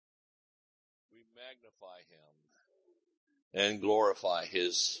magnify him and glorify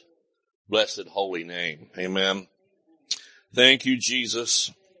his blessed holy name. Amen. Thank you,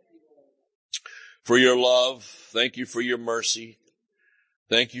 Jesus, for your love. Thank you for your mercy.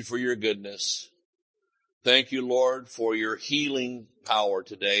 Thank you for your goodness. Thank you, Lord, for your healing power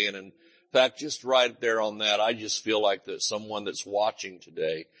today. And in fact, just right there on that, I just feel like that someone that's watching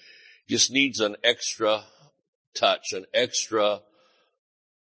today just needs an extra touch, an extra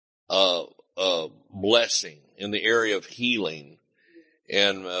blessing in the area of healing.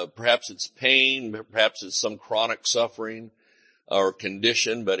 And perhaps it's pain, perhaps it's some chronic suffering or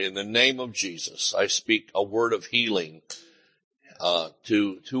condition, but in the name of Jesus, I speak a word of healing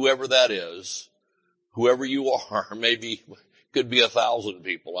to whoever that is, whoever you are. Maybe could be 1,000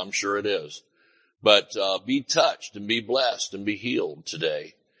 people, I'm sure it is. But be touched and be blessed and be healed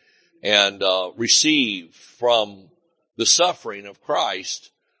today, and receive from the suffering of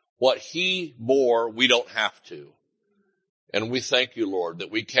Christ what he bore. We don't have to. And we thank you, Lord,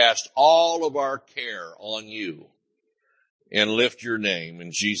 that we cast all of our care on you and lift your name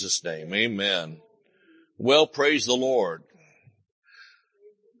in Jesus' name. Amen. Well, praise the Lord.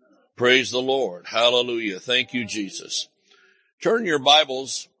 Praise the Lord. Hallelujah. Thank you, Jesus. Turn your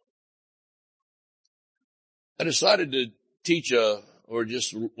Bibles. I decided to teach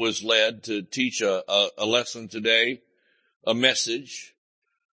was led to teach a lesson today, a message,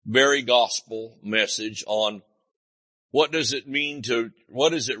 very gospel message on what does it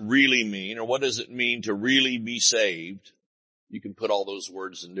really mean, or what does it mean to really be saved? You can put all those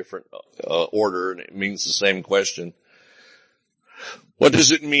words in different order, and it means the same question. What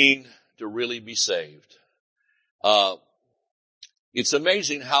does it mean to really be saved? It's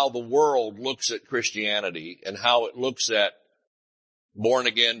amazing how the world looks at Christianity and how it looks at born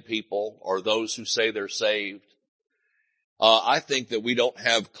again people or those who say they're saved. I think that we don't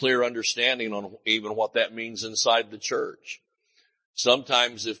have clear understanding on even what that means inside the church.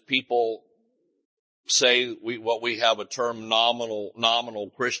 Sometimes if people say what we have a term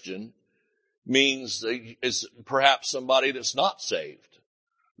nominal Christian means is perhaps somebody that's not saved.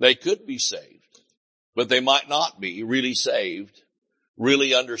 They could be saved, but they might not be really saved,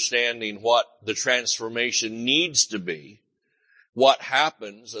 really understanding what the transformation needs to be, what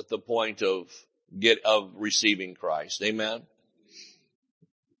happens at the point of receiving Christ. Amen.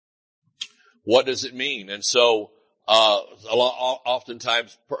 What does it mean? And so,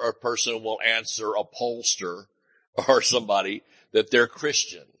 oftentimes a person will answer a pollster or somebody that they're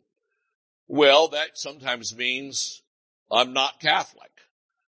Christian. Well, that sometimes means I'm not Catholic.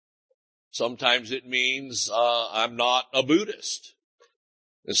 Sometimes it means I'm not a Buddhist.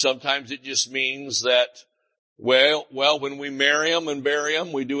 And sometimes it just means that, well, when we marry them and bury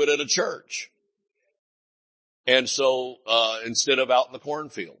them, we do it at a church. And so, instead of out in the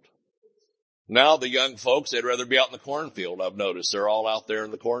cornfield. Now the young folks, they'd rather be out in the cornfield. I've noticed they're all out there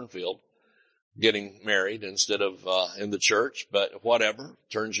in the cornfield getting married instead of, in the church, but whatever,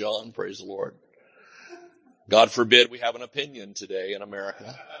 turns you on. Praise the Lord. God forbid we have an opinion today in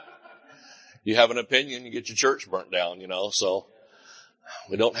America. You have an opinion, you get your church burnt down, so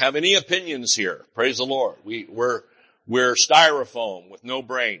we don't have any opinions here. Praise the Lord. We're styrofoam with no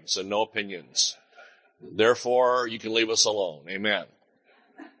brains and no opinions. Therefore, you can leave us alone. Amen.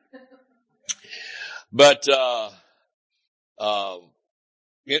 But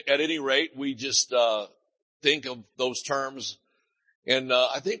at any rate, we just think of those terms, and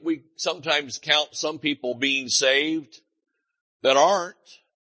I think we sometimes count some people being saved that aren't.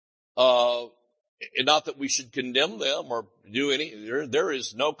 Not that we should condemn them or do there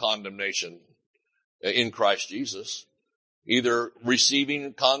is no condemnation in Christ Jesus, either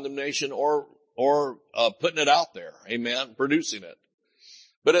receiving condemnation or putting it out there. Amen. Producing it.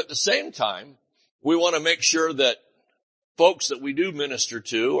 But at the same time, we want to make sure that folks that we do minister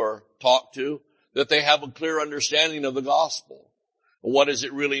to or talk to, that they have a clear understanding of the gospel. What does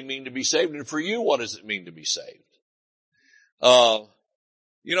it really mean to be saved? And for you, what does it mean to be saved?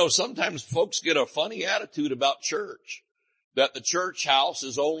 Sometimes folks get a funny attitude about church, that the church house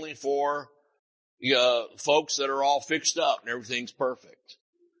is only for folks that are all fixed up and everything's perfect.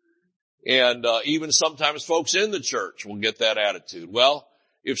 And even sometimes folks in the church will get that attitude. Well,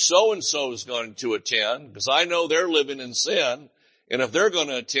 if so-and-so is going to attend, because I know they're living in sin, and if they're going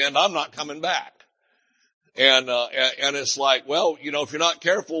to attend, I'm not coming back. And it's like, well, if you're not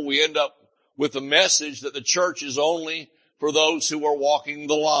careful, we end up with a message that the church is only for those who are walking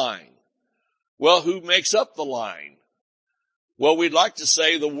the line. Well, who makes up the line? Well, we'd like to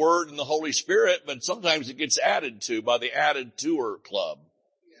say the Word and the Holy Spirit, but sometimes it gets added to by the added tour club.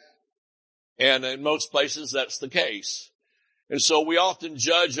 And in most places, that's the case. And so we often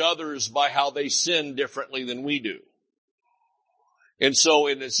judge others by how they sin differently than we do. And so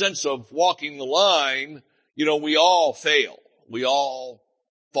in the sense of walking the line, we all fail. We all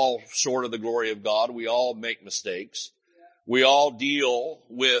fall short of the glory of God. We all make mistakes. We all deal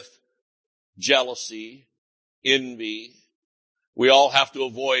with jealousy, envy. We all have to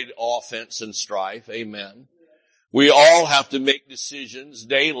avoid offense and strife. Amen. We all have to make decisions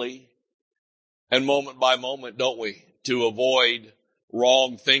daily and moment by moment, don't we, to avoid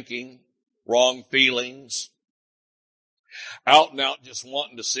wrong thinking, wrong feelings, out and out just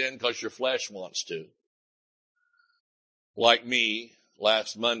wanting to sin because your flesh wants to. Like me,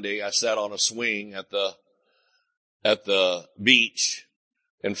 last Monday, I sat on a swing at the beach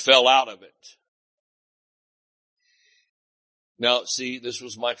and fell out of it. Now, see, this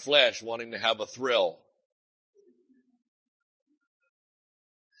was my flesh wanting to have a thrill.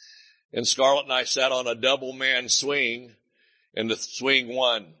 And Scarlett and I sat on a double man swing, and the swing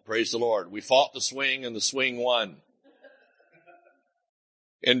won. Praise the Lord. We fought the swing, and the swing won.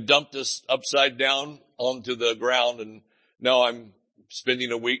 And dumped us upside down onto the ground, and now I'm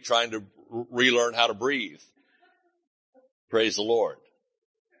spending a week trying to relearn how to breathe. Praise the Lord.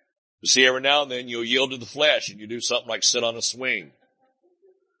 You see, every now and then you'll yield to the flesh and you do something like sit on a swing.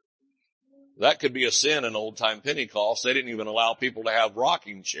 That could be a sin in old time Pentecost. They didn't even allow people to have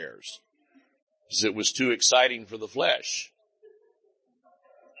rocking chairs because it was too exciting for the flesh.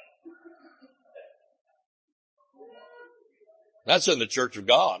 That's in the church of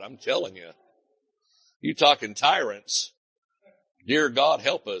God, I'm telling you. You talking tyrants. Dear God,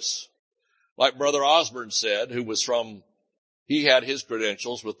 help us. Like Brother Osborne said, he had his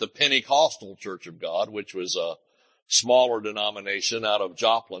credentials with the Pentecostal Church of God, which was a smaller denomination out of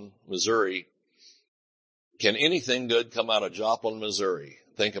Joplin, Missouri. Can anything good come out of Joplin, Missouri?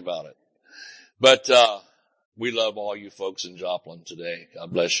 Think about it. But, we love all you folks in Joplin today.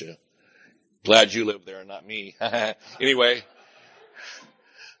 God bless you. Glad you live there, not me. Anyway,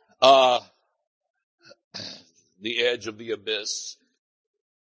 the edge of the abyss.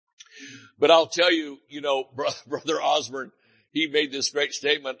 But I'll tell you, Brother Osborne, he made this great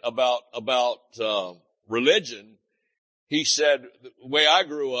statement about religion. He said, the way I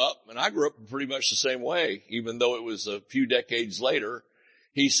grew up, and I grew up pretty much the same way, even though it was a few decades later,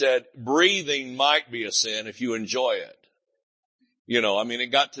 he said, breathing might be a sin if you enjoy it.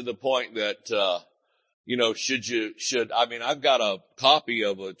 It got to the point that, I've got a copy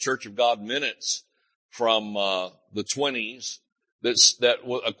of a Church of God minutes from, the 20s that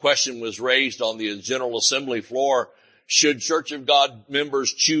a question was raised on the General Assembly floor. Should Church of God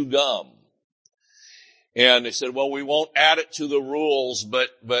members chew gum? And they said, well, we won't add it to the rules, but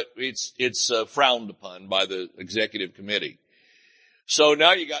it's frowned upon by the executive committee. So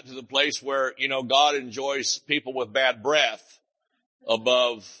now you got to the place where, God enjoys people with bad breath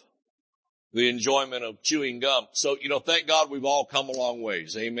above the enjoyment of chewing gum. So, thank God we've all come a long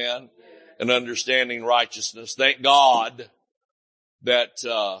ways. Amen. And understanding righteousness. Thank God that,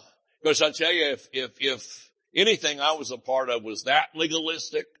 because I tell you, if anything I was a part of was that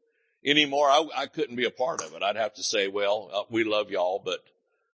legalistic anymore, I couldn't be a part of it. I'd have to say, well, we love y'all, but,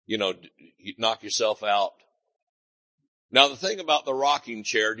 knock yourself out. Now, the thing about the rocking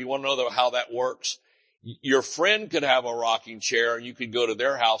chair, do you want to know how that works? Your friend could have a rocking chair and you could go to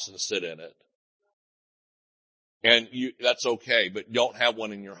their house and sit in it. And that's okay, but don't have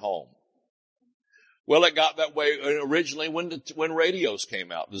one in your home. Well, it got that way originally when radios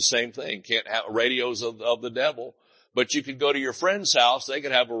came out. The same thing. Can't have radios of the devil. But you could go to your friend's house, they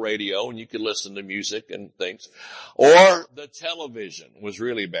could have a radio and you could listen to music and things. Or the television was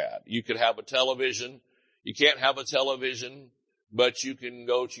really bad. You could have a television. You can't have a television, but you can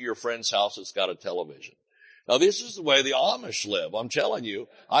go to your friend's house that's got a television. Now this is the way the Amish live. I'm telling you,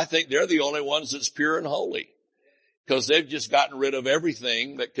 I think they're the only ones that's pure and holy. Because they've just gotten rid of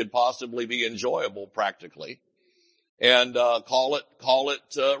everything that could possibly be enjoyable practically. And, call it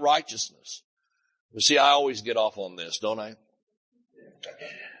righteousness. You see, I always get off on this, don't I?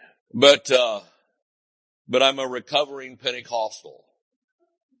 But I'm a recovering Pentecostal.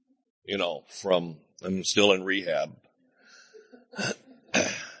 I'm still in rehab.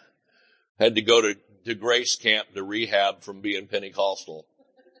 Had to go to Grace Camp to rehab from being Pentecostal.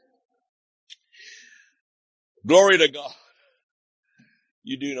 Glory to God.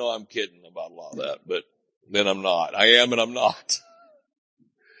 You do know I'm kidding about a lot of that, but then I'm not. I am and I'm not.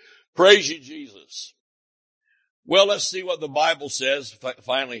 Praise you, Jesus. Well, let's see what the Bible says.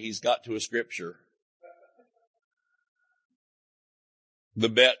 Finally, he's got to a scripture. The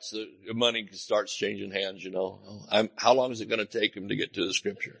bets, the money starts changing hands, How long is it going to take him to get to the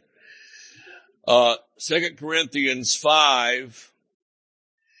scripture? 2 Corinthians 5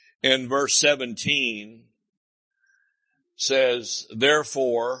 and verse 17 says,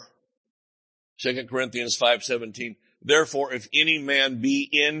 therefore, 2 Corinthians 5:17, therefore, if any man be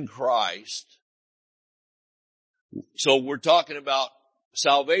in Christ. So we're talking about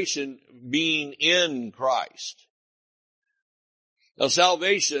salvation being in Christ. Now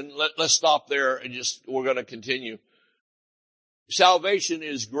salvation, let's stop there and we're going to continue. Salvation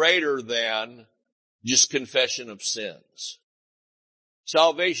is greater than just confession of sins.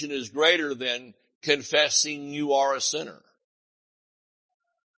 Salvation is greater than confessing you are a sinner.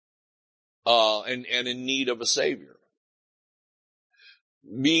 And in need of a Savior.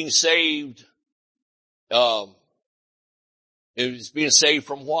 Being saved, is being saved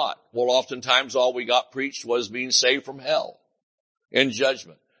from what? Well, oftentimes all we got preached was being saved from hell and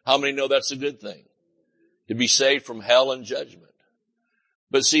judgment. How many know that's a good thing? To be saved from hell and judgment.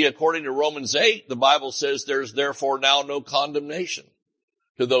 But see, according to Romans 8, the Bible says there's therefore now no condemnation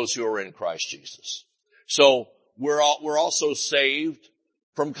to those who are in Christ Jesus. So we're also saved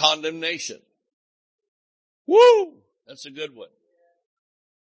from condemnation. Woo! That's a good one.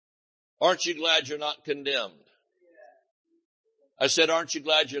 Aren't you glad you're not condemned? I said, aren't you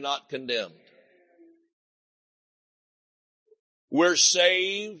glad you're not condemned? We're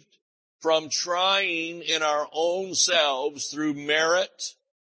saved from trying in our own selves through merit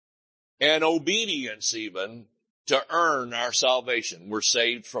and obedience even to earn our salvation. We're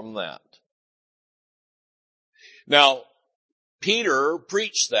saved from that. Now, Peter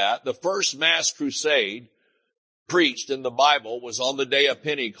preached that. The first mass crusade preached in the Bible was on the day of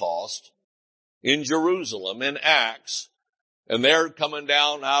Pentecost in Jerusalem in Acts. And they're coming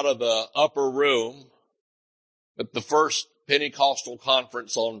down out of the upper room at the first Pentecostal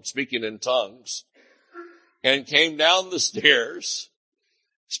conference on speaking in tongues and came down the stairs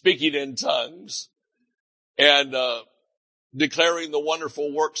speaking in tongues and declaring the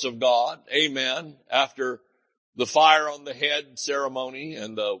wonderful works of God. Amen. After the fire on the head ceremony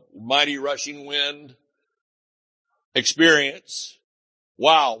and the mighty rushing wind experience.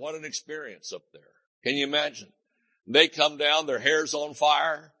 Wow, what an experience up there. Can you imagine? They come down, their hair's on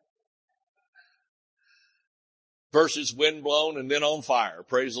fire. First it's wind blown and then on fire.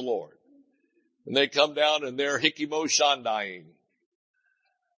 Praise the Lord. And they come down and they're hikimo shandaing.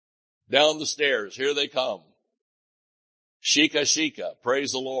 Down the stairs. Here they come. Shika shika.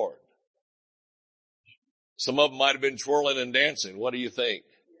 Praise the Lord. Some of them might have been twirling and dancing. What do you think?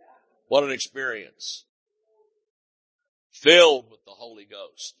 What an experience. Filled with the Holy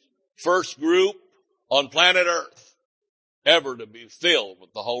Ghost. First group on planet Earth ever to be filled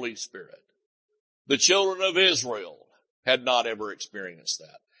with the Holy Spirit. The children of Israel had not ever experienced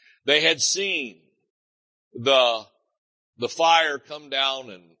that. They had seen the fire come down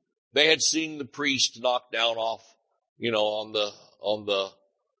and they had seen the priest knock down off, on the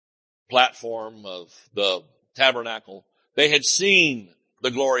platform of the tabernacle. They had seen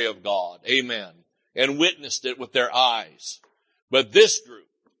the glory of God. Amen. And witnessed it with their eyes. But this group,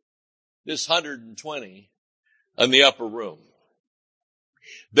 this 120 in the upper room,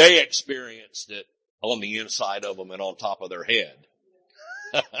 they experienced it on the inside of them and on top of their head.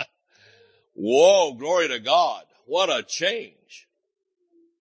 Whoa, glory to God. What a change.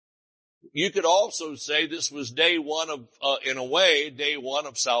 You could also say this was day one of, in a way, day one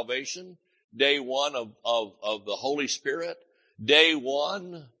of salvation, day one of the Holy Spirit, day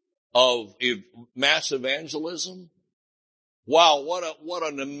one of mass evangelism. Wow, what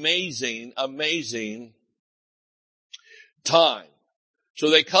an amazing time. So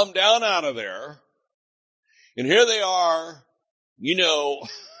they come down out of there, and here they are,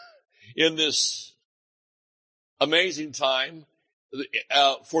 in this amazing time,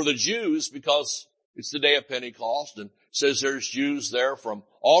 for the Jews, because it's the day of Pentecost, and it says there's Jews there from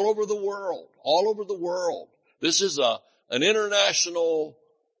all over the world. This is an international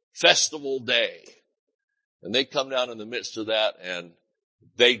festival day. And they come down in the midst of that and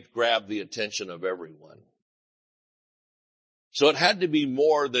they grab the attention of everyone. So it had to be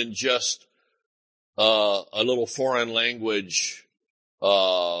more than just a little foreign language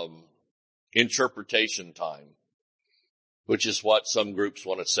interpretation time, which is what some groups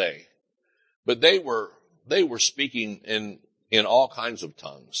want to say. But they were speaking in all kinds of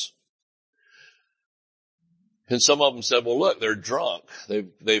tongues. And some of them said, well, look, they're drunk.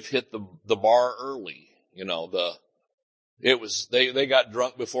 They've hit the bar early. They got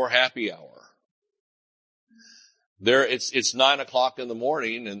drunk before happy hour. It's 9:00 in the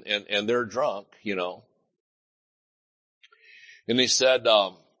morning and they're drunk, And he said,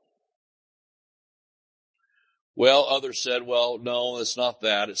 Well, others said, well, no, it's not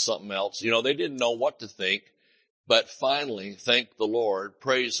that. It's something else. They didn't know what to think. But finally, thank the Lord,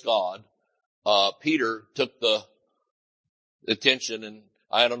 praise God, Peter took the attention, and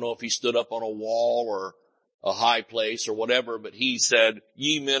I don't know if he stood up on a wall or a high place or whatever, but he said,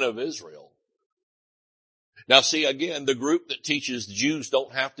 ye men of Israel. Now see, again, the group that teaches the Jews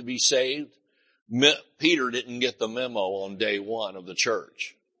don't have to be saved, Peter didn't get the memo on day one of the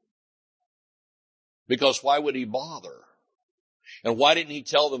church. Because why would he bother? And why didn't he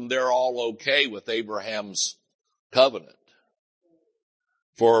tell them they're all okay with Abraham's covenant?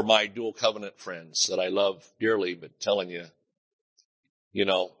 For my dual covenant friends that I love dearly, but telling you,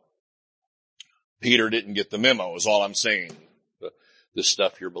 Peter didn't get the memo is all I'm saying. The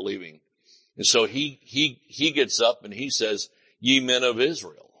stuff you're believing. And so he gets up and he says, ye men of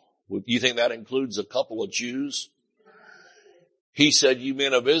Israel. You think that includes a couple of Jews? He said, ye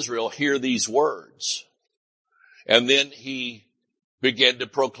men of Israel, hear these words. And then he began to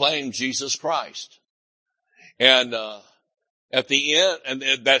proclaim Jesus Christ. And, at the end, and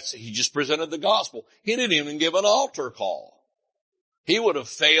he just presented the gospel. He didn't even give an altar call. He would have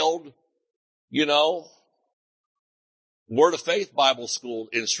failed, Word of Faith Bible School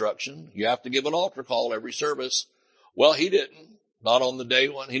instruction. You have to give an altar call every service. Well, he didn't. Not on the day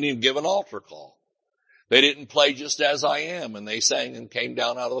one. He didn't even give an altar call. They didn't play Just As I Am and they sang and came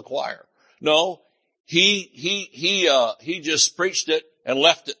down out of the choir. No, he just preached it and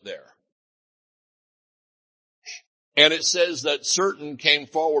left it there. And it says that certain came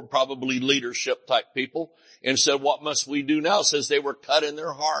forward, probably leadership type people, and said, what must we do now? It says they were cut in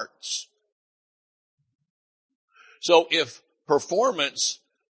their hearts. So if performance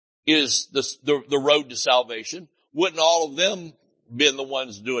is the road to salvation, wouldn't all of them been the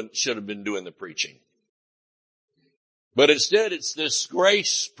ones should have been doing the preaching? But instead it's this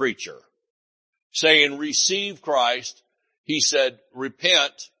grace preacher saying, receive Christ. He said,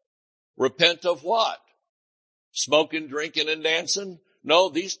 repent. Repent of what? Smoking, drinking, and dancing? No,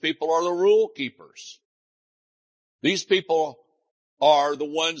 these people are the rule keepers. These people are the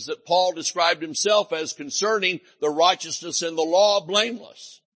ones that Paul described himself as concerning the righteousness in the law,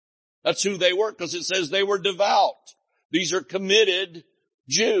 blameless. That's who they were, because it says they were devout. These are committed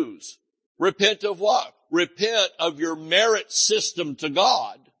Jews. Repent of what? Repent of your merit system to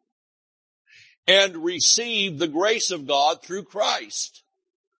God and receive the grace of God through Christ.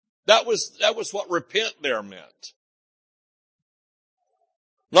 That was what repent there meant.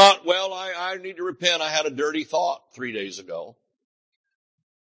 Not, well, I need to repent. I had a dirty thought 3 days ago.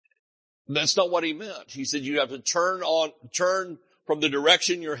 That's not what he meant. He said you have to turn from the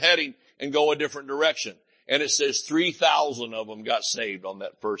direction you're heading and go a different direction. And it says 3,000 of them got saved on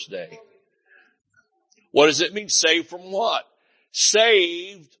that first day. What does it mean? Saved from what?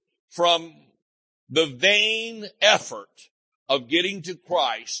 Saved from the vain effort of getting to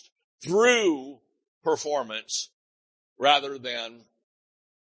Christ through performance rather than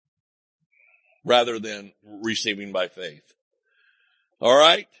receiving by faith. All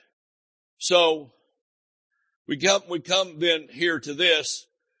right? So we come then here to this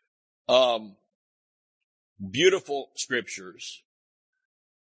beautiful scriptures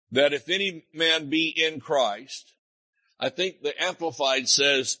that if any man be in Christ, I think the Amplified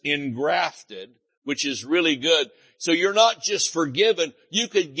says engrafted, which is really good. So you're not just forgiven, you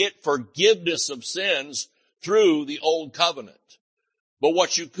could get forgiveness of sins through the old covenant. But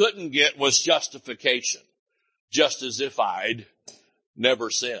what you couldn't get was justification, just as if I'd never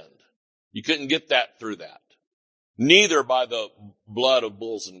sinned. You couldn't get that through that. Neither by the blood of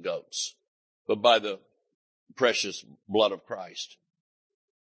bulls and goats, but by the precious blood of Christ.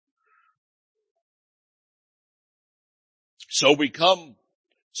 So we come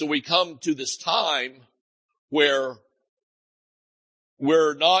to this time where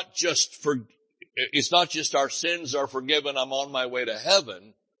we're not just it's not just our sins are forgiven, I'm on my way to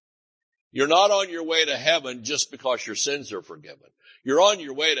heaven. You're not on your way to heaven just because your sins are forgiven. You're on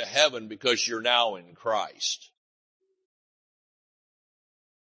your way to heaven because you're now in Christ.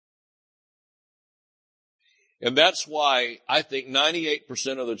 And that's why I think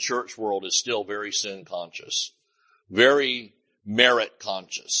 98% of the church world is still very sin conscious, very merit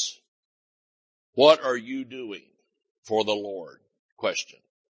conscious. What are you doing for the Lord? Question.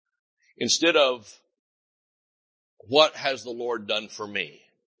 Instead of, what has the Lord done for me?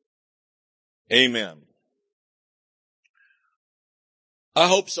 Amen. I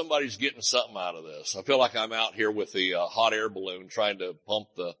hope somebody's getting something out of this. I feel like I'm out here with the hot air balloon trying to pump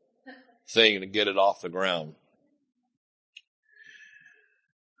the thing and get it off the ground.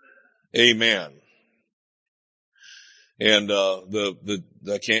 Amen. And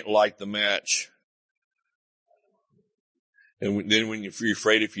I can't light the match. And then when you're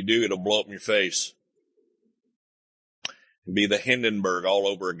afraid if you do, it'll blow up in your face. It'll be the Hindenburg all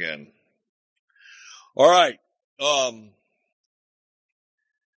over again. All right.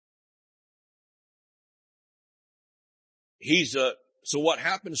 So what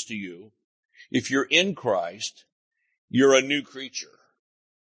happens to you if you're in Christ? You're a new creature.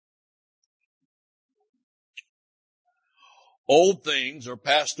 Old things are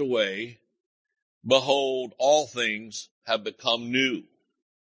passed away. Behold, all things have become new.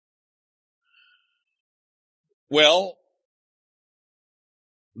 Well,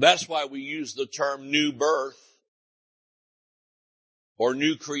 that's why we use the term new birth or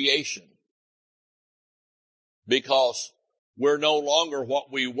new creation. Because we're no longer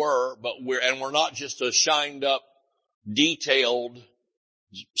what we were, but we're not just a shined up, detailed,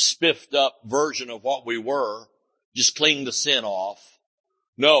 spiffed up version of what we were. Just clean the sin off.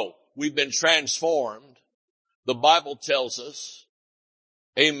 No, we've been transformed. The Bible tells us.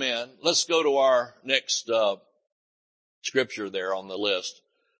 Amen. Let's go to our next scripture there on the list.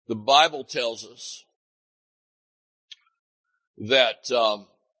 The Bible tells us that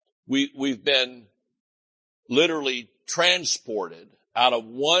we've been literally transported out of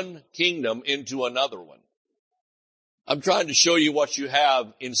one kingdom into another one. I'm trying to show you what you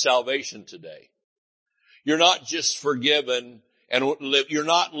have in salvation today. You're not just forgiven and you're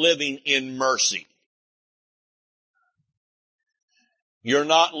not living in mercy. You're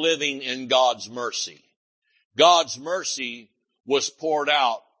not living in God's mercy. God's mercy was poured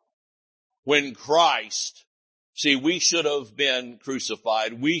out when Christ, see, we should have been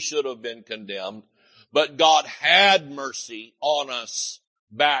crucified. We should have been condemned, but God had mercy on us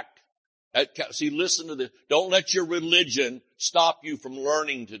back see, listen to this. Don't let your religion stop you from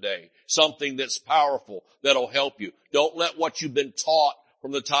learning today something that's powerful, that'll help you. Don't let what you've been taught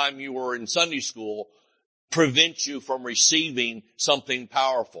from the time you were in Sunday school prevent you from receiving something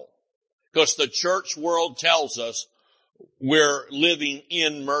powerful. Because the church world tells us we're living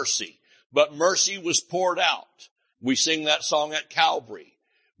in mercy. But mercy was poured out. We sing that song at Calvary.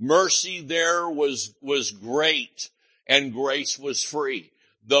 Mercy there was great and grace was free.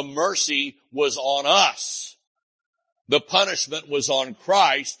 The mercy was on us. The punishment was on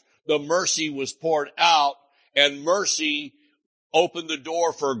Christ. The mercy was poured out, and mercy opened the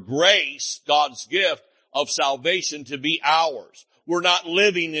door for grace, God's gift of salvation, to be ours. We're not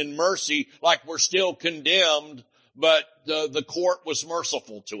living in mercy like we're still condemned, but the court was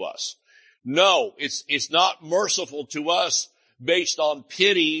merciful to us. No, it's not merciful to us based on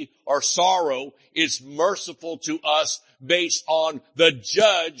pity or sorrow. It's merciful to us based on the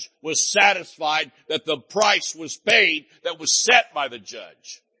judge was satisfied that the price was paid that was set by the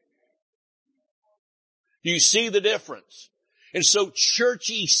judge. Do you see the difference? And so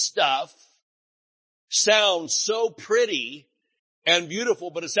churchy stuff sounds so pretty and beautiful,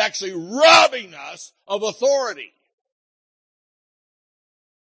 but it's actually robbing us of authority.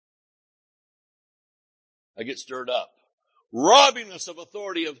 I get stirred up. Robbing us of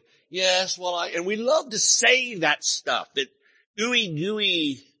authority of, yes, well, and we love to say that stuff, that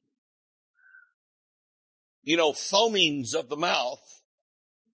gooey, foamings of the mouth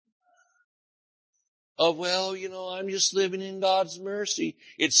of, well, I'm just living in God's mercy.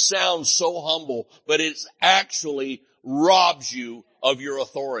 It sounds so humble, but it's actually robs you of your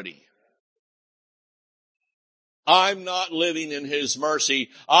authority. I'm not living in His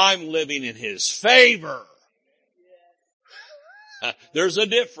mercy. I'm living in His favor. There's a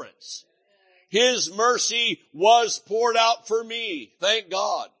difference. His mercy was poured out for me. Thank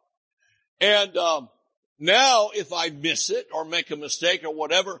God. And now if I miss it or make a mistake or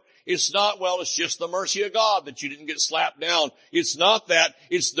whatever, it's not, well, it's just the mercy of God that you didn't get slapped down. It's not that.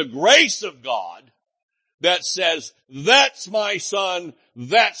 It's the grace of God that says, that's my son,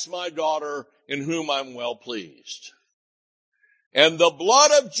 that's my daughter, in whom I'm well pleased. And the blood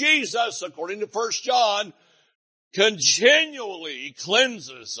of Jesus, according to 1 John, continually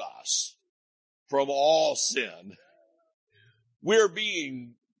cleanses us from all sin. We're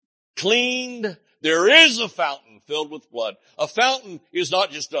being cleaned. There is a fountain filled with blood. A fountain is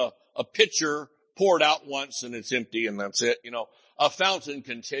not just a pitcher poured out once and it's empty and that's it. A fountain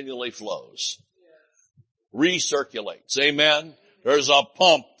continually flows, recirculates. Amen. There's a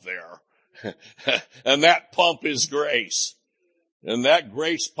pump there. And that pump is grace. And that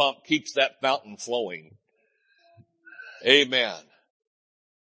grace pump keeps that fountain flowing. Amen.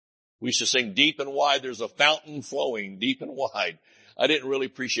 We used to sing deep and wide. There's a fountain flowing deep and wide. I didn't really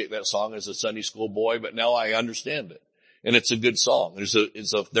appreciate that song as a Sunday school boy, but now I understand it. And it's a good song.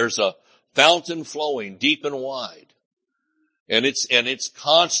 There's a fountain flowing deep and wide. And it's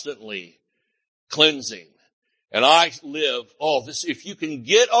constantly cleansing. And I live, if you can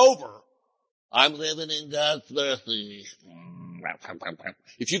get over, I'm living in God's mercy.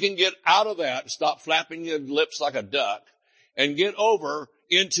 If you can get out of that, stop flapping your lips like a duck, and get over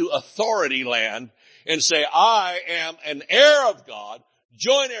into authority land and say, I am an heir of God,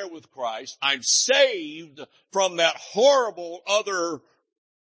 joint heir with Christ. I'm saved from that horrible other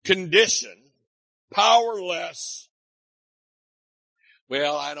condition, powerless.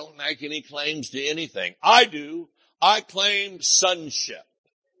 Well, I don't make any claims to anything. I do. I claim sonship.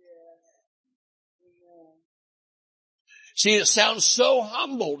 See, it sounds so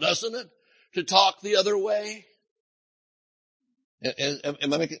humble, doesn't it, to talk the other way?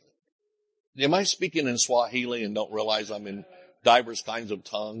 Am I speaking in Swahili and don't realize I'm in diverse kinds of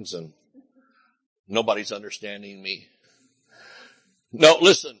tongues and nobody's understanding me? No,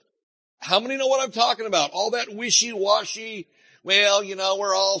 listen. How many know what I'm talking about? All that wishy-washy, well,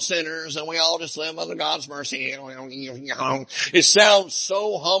 we're all sinners and we all just live under God's mercy. It sounds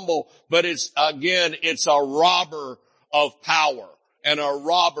so humble, but it's a robber of power and a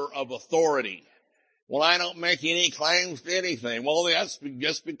robber of authority. Well, I don't make any claims to anything. Well, that's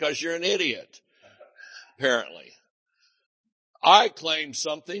just because you're an idiot, apparently. I claim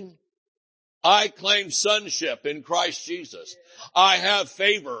something. I claim sonship in Christ Jesus. I have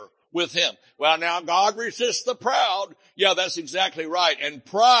favor with him. Well, now God resists the proud. Yeah, that's exactly right. And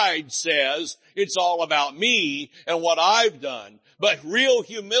pride says it's all about me and what I've done. But real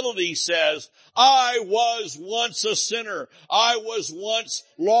humility says, I was once a sinner. I was once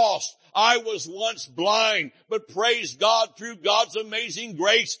lost. I was once blind, but praise God, through God's amazing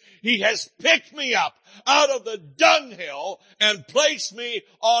grace, he has picked me up out of the dunghill and placed me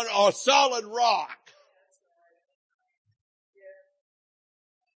on a solid rock.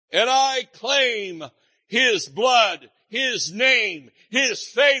 And I claim his blood, his name, his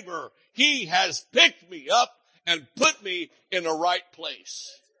favor. He has picked me up and put me in the right place.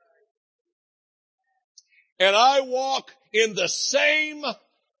 And I walk in the same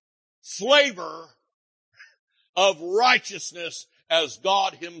flavor of righteousness as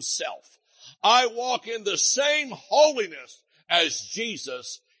God himself. I walk in the same holiness as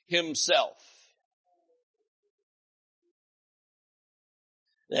Jesus himself.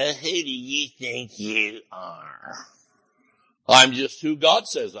 Now, who do you think you are? I'm just who God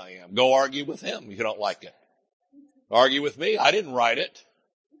says I am. Go argue with him if you don't like it. Argue with me. I didn't write it.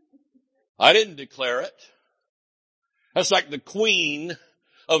 I didn't declare it. That's like the Queen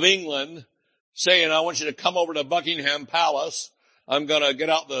of England saying, I want you to come over to Buckingham Palace. I'm going to get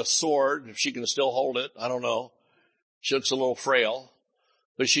out the sword, if she can still hold it. I don't know. She looks a little frail.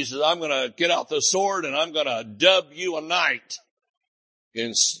 But she says, I'm going to get out the sword and I'm going to dub you a knight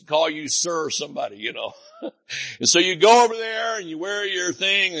and call you sir somebody, And so you go over there and you wear your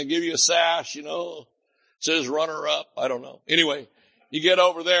thing and give you a sash, It says runner up. I don't know. Anyway, you get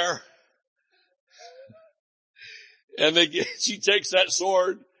over there and she takes that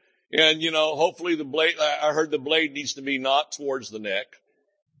sword and, hopefully the blade, I heard the blade needs to be not towards the neck.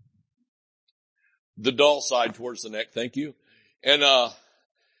 The dull side towards the neck. Thank you. And,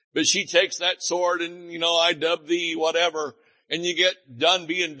 but she takes that sword and, I dub thee whatever, and you get done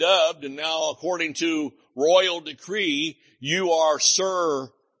being dubbed. And now according to royal decree, you are Sir,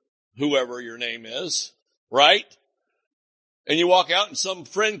 whoever your name is, right? And you walk out and some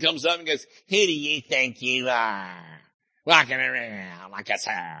friend comes up and goes, who do you think you are? Walking around like a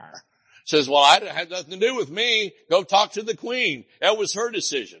sir. Says, well, it had nothing to do with me. Go talk to the Queen. That was her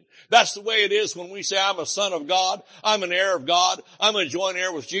decision. That's the way it is when we say I'm a son of God. I'm an heir of God. I'm a joint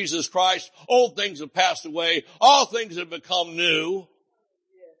heir with Jesus Christ. Old things have passed away. All things have become new.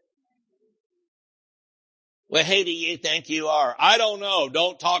 Well, who do you think you are? I don't know.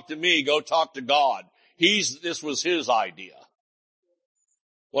 Don't talk to me. Go talk to God. This was his idea.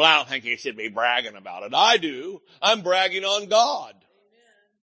 Well, I don't think you should be bragging about it. I do. I'm bragging on God.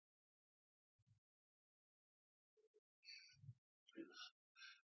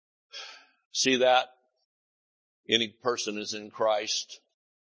 See that? Any person is in Christ.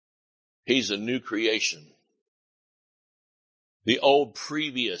 He's a new creation. The old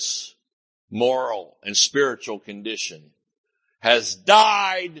previous moral and spiritual condition has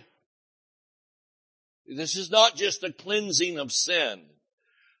died. This is not just a cleansing of sin.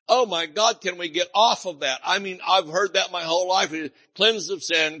 Oh my God, can we get off of that? I mean, I've heard that my whole life. Cleanse of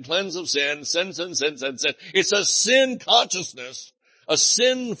sin, sin, sin, sin, sin, sin, sin. It's a sin consciousness, a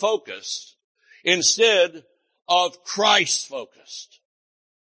sin focused instead of Christ focused.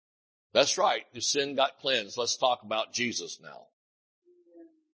 That's right. The sin got cleansed. Let's talk about Jesus now.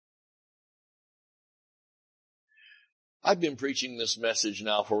 I've been preaching this message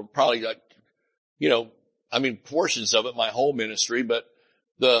now for probably portions of it, my whole ministry, but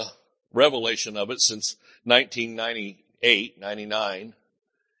the revelation of it since 1998, 99.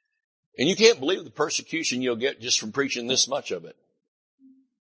 And you can't believe the persecution you'll get just from preaching this much of it.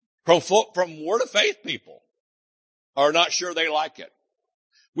 From Word of Faith people are not sure they like it.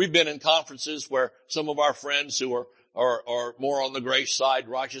 We've been in conferences where some of our friends who are more on the grace side,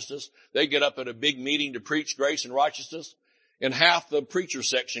 righteousness, they get up at a big meeting to preach grace and righteousness, and half the preacher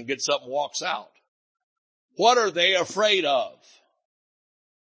section gets up and walks out. What are they afraid of?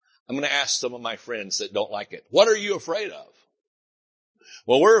 I'm going to ask some of my friends that don't like it. What are you afraid of?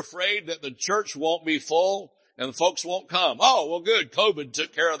 Well, we're afraid that the church won't be full and the folks won't come. Oh, well, good. COVID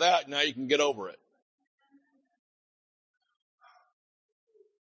took care of that. Now you can get over it.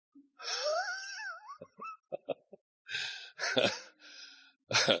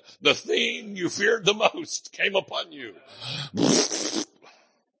 The thing you feared the most came upon you.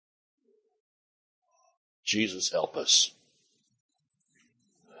 Jesus help us.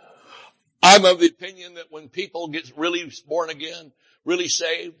 I'm of the opinion that when people get really born again, really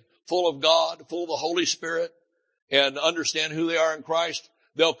saved, full of God, full of the Holy Spirit, and understand who they are in Christ,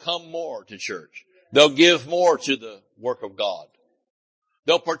 they'll come more to church. They'll give more to the work of God.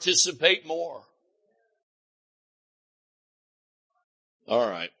 They'll participate more. All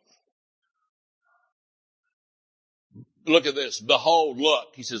right. Look at this. Behold,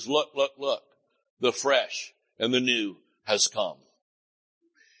 look. He says, look. The fresh and the new has come.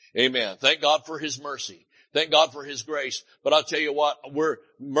 Amen. Thank God for His mercy. Thank God for His grace. But I'll tell you what,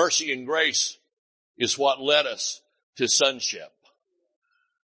 mercy and grace is what led us to sonship.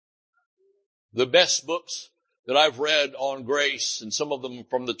 The best books that I've read on grace, and some of them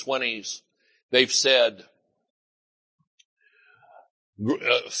from the 20s, they've said,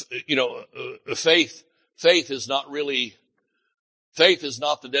 faith is not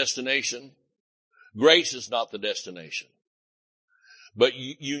the destination. Grace is not the destination. But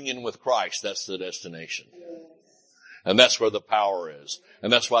union with Christ, that's the destination. And that's where the power is.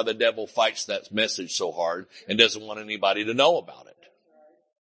 And that's why the devil fights that message so hard and doesn't want anybody to know about it.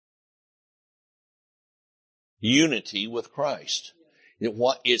 Unity with Christ.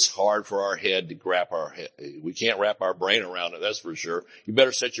 It's hard for our head to we can't wrap our brain around it, that's for sure. You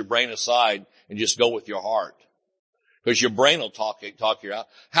better set your brain aside and just go with your heart. Because your brain will talk you out.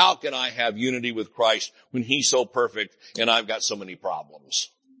 How can I have unity with Christ when He's so perfect and I've got so many problems?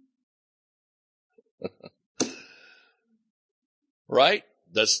 Right?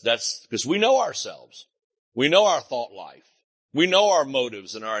 That's because we know ourselves. We know our thought life. We know our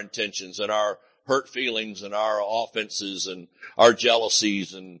motives and our intentions and our hurt feelings and our offenses and our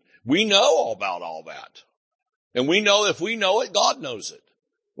jealousies, and we know about all that. And we know if we know it, God knows it.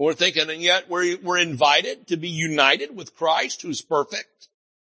 We're thinking, and yet we're invited to be united with Christ, who's perfect.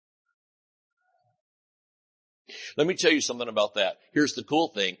 Let me tell you something about that. Here's the cool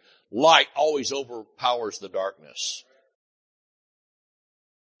thing. Light always overpowers the darkness.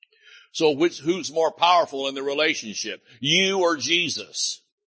 So who's more powerful in the relationship? You or Jesus?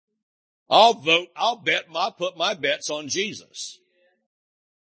 I'll put my bets on Jesus.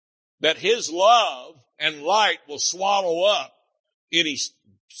 That His love and light will swallow up any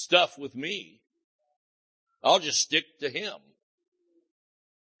stuff with me. I'll just stick to Him.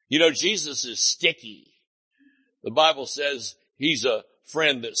 Jesus is sticky. The Bible says He's a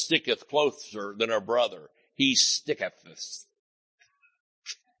friend that sticketh closer than a brother. He sticketh.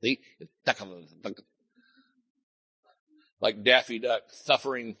 Like Daffy Duck,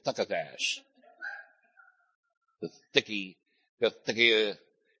 suffering thuckatash. The sticky,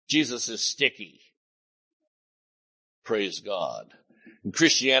 Jesus is sticky. Praise God. And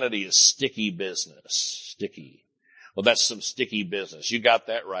Christianity is sticky business. Sticky. Well, that's some sticky business. You got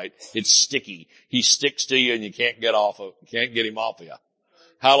that right. It's sticky. He sticks to you and you can't get him off of you.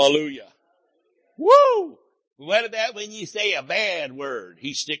 Hallelujah. Woo! What about when you say a bad word?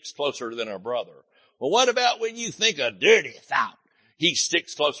 He sticks closer than a brother. Well, what about when you think a dirty thought? He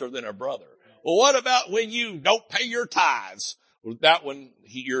sticks closer than a brother. Well, what about when you don't pay your tithes? Well, that one,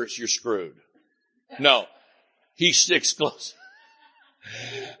 you're screwed. No. He sticks closer.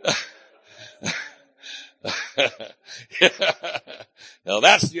 Now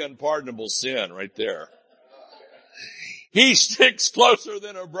that's the unpardonable sin right there. He sticks closer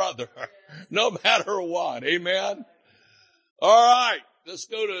than a brother, no matter what. Amen. All right. Let's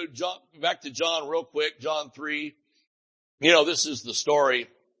go to back to John real quick. John 3. This is the story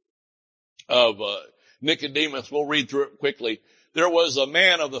of Nicodemus. We'll read through it quickly. There was a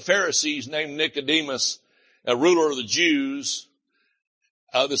man of the Pharisees named Nicodemus, a ruler of the Jews.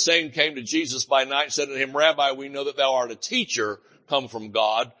 The same came to Jesus by night and said to him, Rabbi, we know that thou art a teacher come from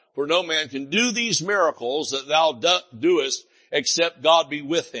God, for no man can do these miracles that thou doest, except God be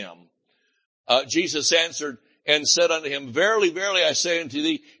with him. Jesus answered and said unto him, Verily, verily, I say unto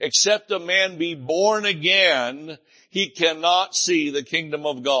thee, except a man be born again, he cannot see the kingdom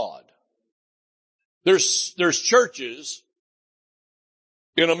of God. There's churches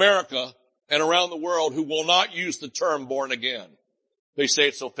in America and around the world who will not use the term born again. They say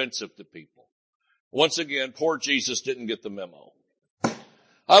it's offensive to people. Once again, poor Jesus didn't get the memo.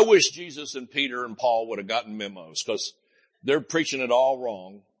 I wish Jesus and Peter and Paul would have gotten memos, because they're preaching it all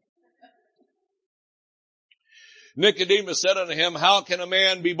wrong. Nicodemus said unto him, How can a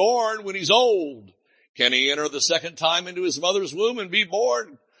man be born when he's old? Can he enter the second time into his mother's womb and be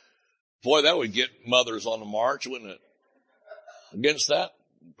born? Boy, that would get mothers on the march, wouldn't it? Against that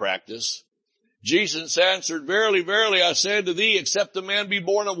practice. Jesus answered, Verily, verily, I say unto thee, except a man be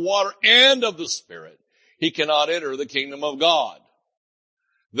born of water and of the Spirit, he cannot enter the kingdom of God.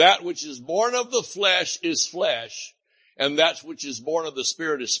 That which is born of the flesh is flesh, and that which is born of the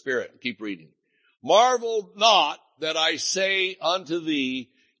Spirit is spirit. Keep reading. Marvel not that I say unto thee,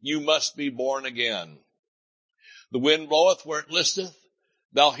 you must be born again. The wind bloweth where it listeth.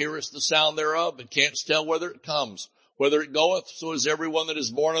 Thou hearest the sound thereof, but canst tell whether it comes. Whether it goeth, so is everyone that is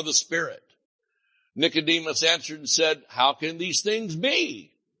born of the Spirit. Nicodemus answered and said, How can these things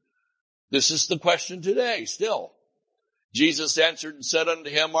be? This is the question today still. Jesus answered and said unto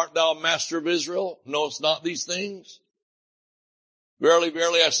him, Art thou a master of Israel? Knowest not these things? Verily,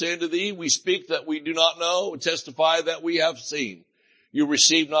 verily, I say unto thee, we speak that we do not know, and testify that we have seen. You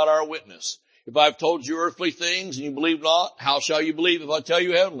receive not our witness. If I have told you earthly things, and you believe not, how shall you believe if I tell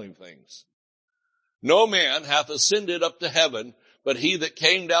you heavenly things? No man hath ascended up to heaven, but he that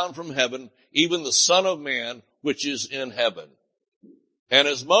came down from heaven, even the Son of Man, which is in heaven. And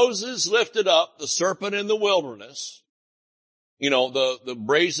as Moses lifted up the serpent in the wilderness, the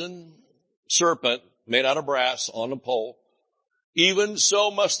brazen serpent made out of brass on a pole, even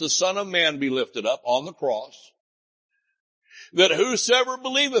so must the Son of Man be lifted up on the cross, that whosoever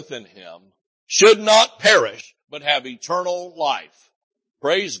believeth in him should not perish, but have eternal life.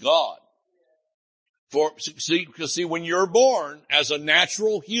 Praise God. Because when you're born as a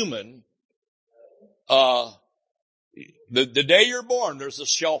natural human, the day you're born, there's a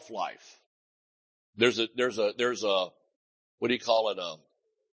shelf life. There's a, what do you call it?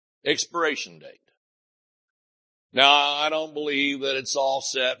 Expiration date. Now, I don't believe that it's all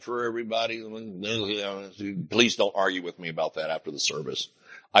set for everybody. Please don't argue with me about that after the service.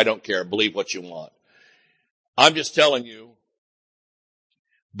 I don't care. Believe what you want. I'm just telling you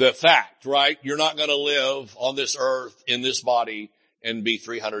the fact, right? You're not going to live on this earth in this body and be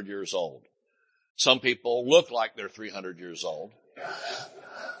 300 years old. Some people look like they're 300 years old.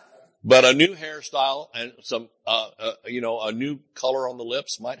 But a new hairstyle and some, a new color on the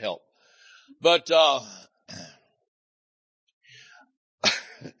lips might help. But,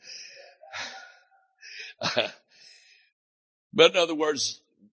 but in other words,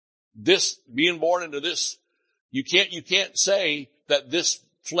 this being born into this, you can't say that this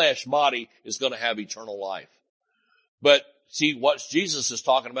flesh body is going to have eternal life. But see, what Jesus is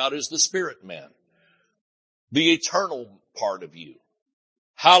talking about is the spirit man, the eternal part of you.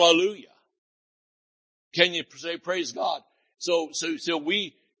 Hallelujah. Can you say praise God? So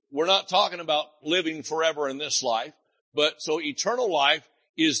we're not talking about living forever in this life, but so eternal life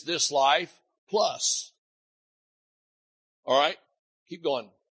is this life plus. All right. Keep going.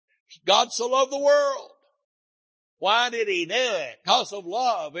 God so loved the world. Why did he do it? Because of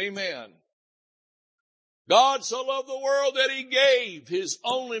love. Amen. God so loved the world that he gave his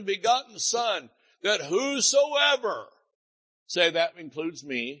only begotten Son, that whosoever, say that includes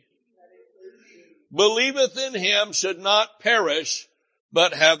me, believeth in him should not perish,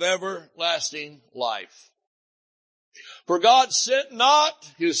 but have everlasting life. For God sent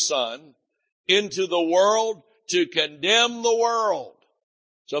not his Son into the world to condemn the world.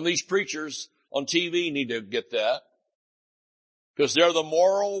 Some of these preachers on TV need to get that, because they're the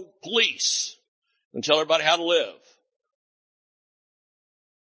moral police and tell everybody how to live.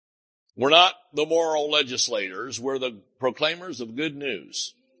 We're not the moral legislators. We're the proclaimers of good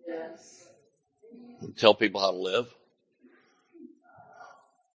news. Yes. We tell people how to live.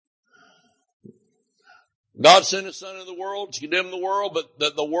 God sent his Son into the world to condemn the world, but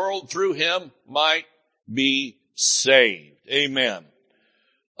that the world through him might be saved. Amen.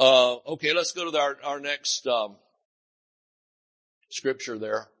 Okay, let's go to our next scripture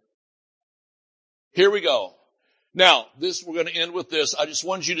there. Here we go. Now, we're going to end with this. I just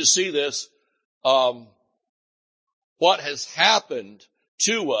want you to see this. What has happened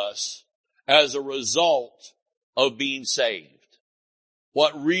to us as a result of being saved.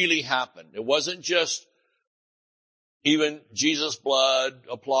 what really happened. It wasn't just even Jesus' blood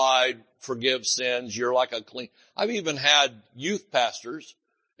applied, forgive sins, you're like a clean. I've even had youth pastors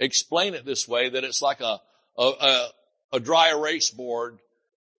explain it this way, that it's like a dry erase board,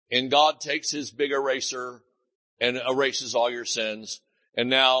 and God takes his big eraser and erases all your sins, and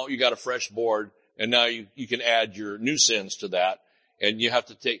now you got a fresh board, and now you can add your new sins to that, and you have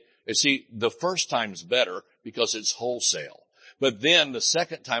to take, and see, the first time's better because it's wholesale. But then the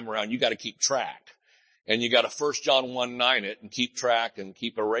second time around, you got to keep track. And you got to 1 John 1:9 it and keep track and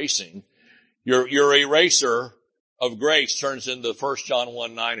keep erasing. Your eraser of grace turns into the 1 John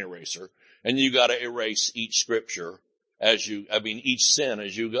 1:9 eraser. And you got to erase each scripture each sin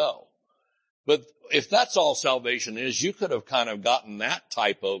as you go. But if that's all salvation is, you could have kind of gotten that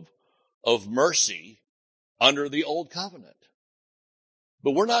type of mercy under the old covenant.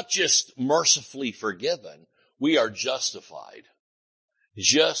 But we're not just mercifully forgiven. We are justified,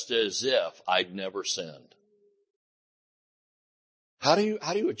 just as if I'd never sinned. How do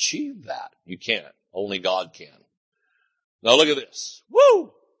you achieve that? You can't. Only God can. Now look at this.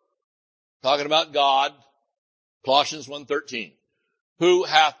 Woo! Talking about God, Colossians 1:13, who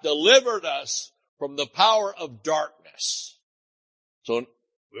hath delivered us from the power of darkness. So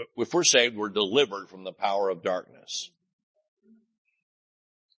if we're saved, we're delivered from the power of darkness.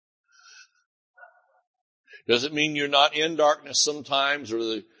 Does it mean you're not in darkness sometimes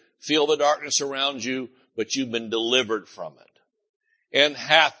or feel the darkness around you, but you've been delivered from it? And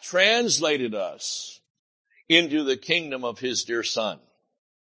hath translated us into the kingdom of his dear Son.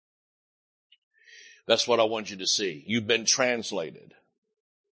 That's what I want you to see. You've been translated.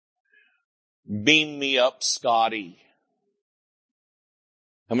 Beam me up, Scotty.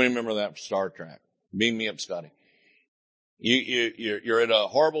 How many remember that from Star Trek? Beam me up, Scotty. You're in a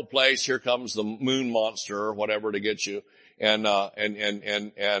horrible place. Here comes the moon monster or whatever to get you. And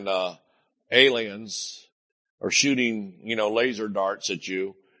aliens are shooting, laser darts at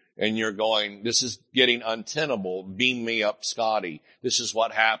you. And you're going, this is getting untenable. Beam me up, Scotty. This is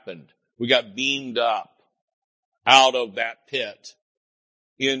what happened. We got beamed up out of that pit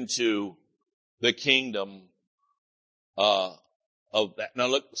into the kingdom, of that. Now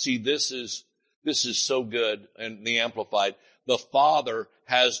look, see, this is so good. And the Amplified, the Father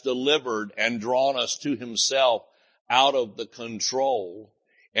has delivered and drawn us to himself out of the control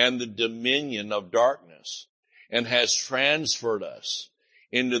and the dominion of darkness, and has transferred us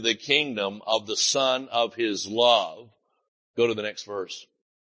into the kingdom of the Son of his love. Go to the next verse.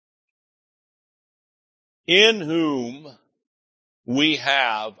 In whom we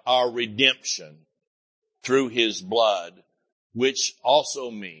have our redemption through his blood, which also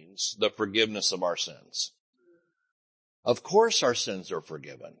means the forgiveness of our sins. Of course our sins are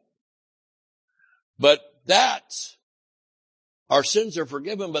forgiven. But our sins are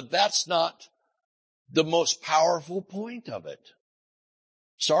forgiven, but that's not the most powerful point of it.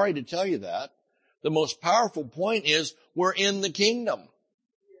 Sorry to tell you that. The most powerful point is we're in the kingdom.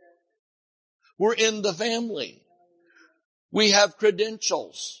 We're in the family. We have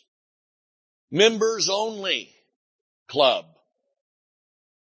credentials. Members only club.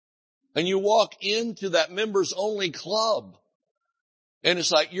 And you walk into that members only club, and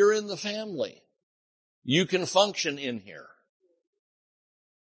it's like you're in the family. You can function in here.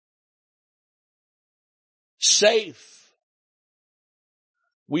 Safe.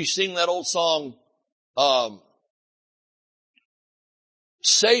 We sing that old song,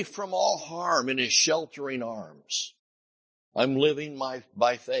 safe from all harm in his sheltering arms. I'm living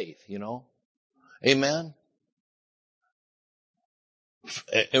by faith, Amen.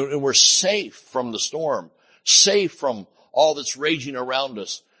 And we're safe from the storm, safe from all that's raging around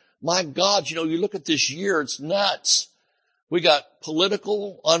us. My God, you look at this year, it's nuts. We got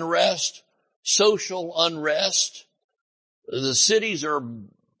political unrest, social unrest. The cities are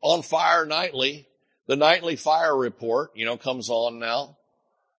on fire nightly. The nightly fire report, comes on now.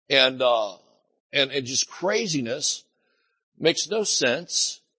 And just craziness makes no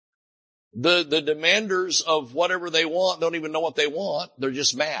sense. The demanders of whatever they want don't even know what they want. They're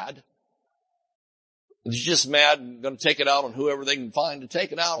just mad. They're just mad and going to take it out on whoever they can find to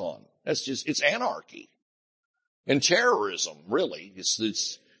take it out on. It's anarchy and terrorism, really.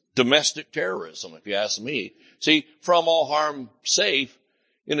 It's domestic terrorism, if you ask me. See, from all harm safe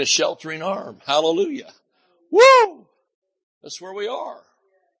in a sheltering arm. Hallelujah. Woo! That's where we are.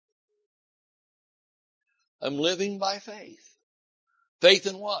 I'm living by faith. Faith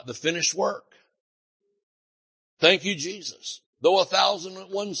in what? The finished work. Thank you, Jesus. Though 1,000 at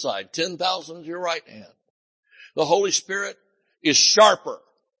one side, 10,000 at your right hand. The Holy Spirit is sharper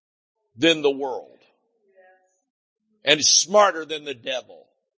than the world. and is smarter than the devil.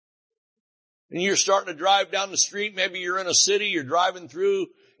 And you're starting to drive down the street. Maybe you're in a city, you're driving through,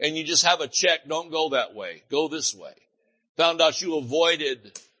 and you just have a check. Don't go that way. Go this way. Found out you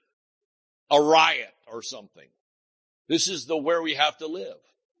avoided a riot or something. This is where we have to live.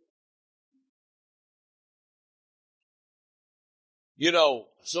 You know,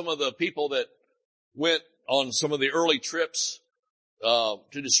 some of the people that went on some of the early trips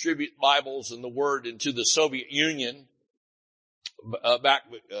to distribute Bibles and the Word into the Soviet Union back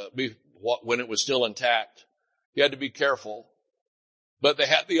when it was still intact, you had to be careful. But they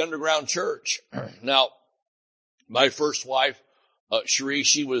had the underground church. Now, my first wife, Cherie,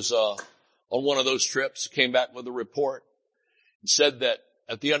 she was on one of those trips, came back with a report and said that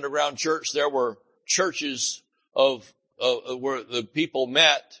at the underground church there were churches of where the people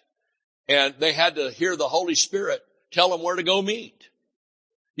met, and they had to hear the Holy Spirit tell them where to go meet.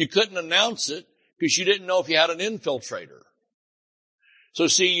 You couldn't announce it because you didn't know if you had an infiltrator. So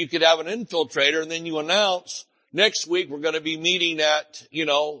see, you could have an infiltrator and then you announce, next week we're going to be meeting at,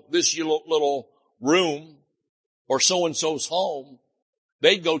 this little room or so-and-so's home.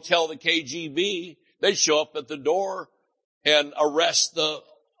 They'd go tell the KGB. They'd show up at the door and arrest the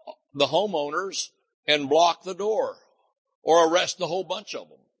homeowners and block the door or arrest a whole bunch of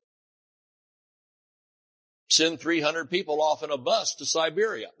them. Send 300 people off in a bus to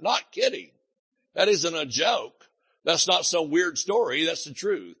Siberia. Not kidding. That isn't a joke. That's not some weird story. That's the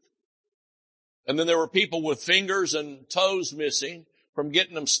truth. And then there were people with fingers and toes missing from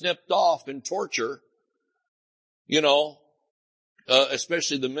getting them snipped off in torture.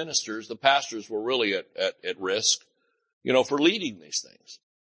 Especially the ministers, the pastors were really at risk, for leading these things.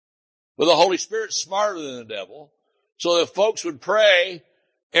 But the Holy Spirit's smarter than the devil. So that folks would pray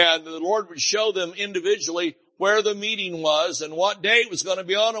and the Lord would show them individually where the meeting was and what day it was going to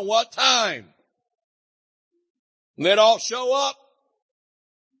be on and what time. And they'd all show up.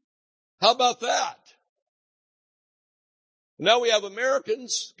 How about that? Now we have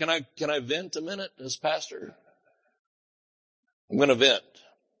Americans. Can I vent a minute as pastor? I'm going to vent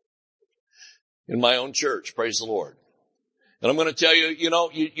in my own church. Praise the Lord. And I'm going to tell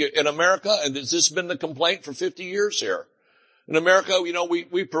you, in America, and this has been the complaint for 50 years here. In America,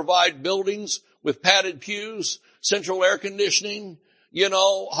 we provide buildings with padded pews, central air conditioning,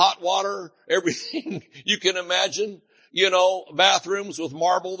 hot water, everything you can imagine, bathrooms with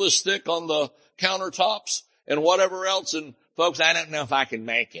marble this thick on the countertops and whatever else. And folks, I don't know if I can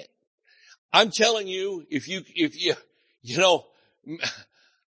make it. I'm telling you, if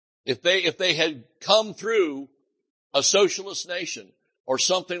they had come through a socialist nation or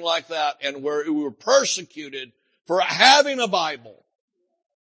something like that, and where we were persecuted for having a Bible,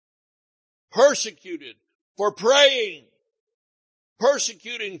 persecuted for praying,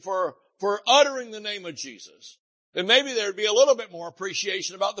 persecuting for uttering the name of Jesus, then maybe there'd be a little bit more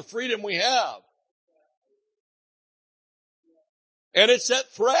appreciation about the freedom we have. And it's at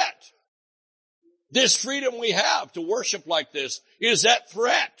threat. This freedom we have to worship like this is at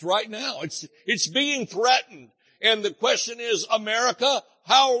threat right now. It's being threatened. And the question is, America,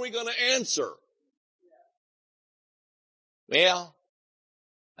 how are we going to answer? Well,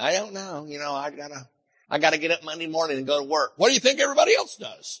 I don't know. I gotta get up Monday morning and go to work. What do you think everybody else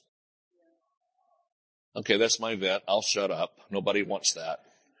does? Okay, that's my vet. I'll shut up. Nobody wants that.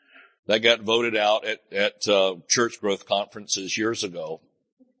 That got voted out at church growth conferences years ago.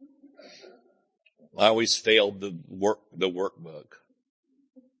 I always failed the workbook.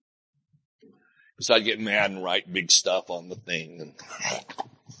 Because I'd get mad and write big stuff on the thing.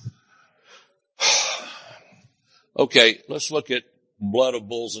 Okay, let's look at blood of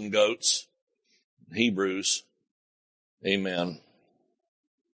bulls and goats. Hebrews. Amen.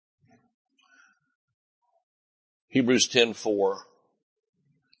 Hebrews 10:4.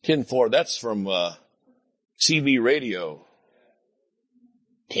 10:4, that's from CB radio.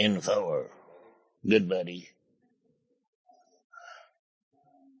 10:4. Good buddy.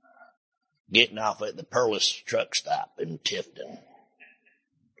 Getting off at the Perlis truck stop in Tifton.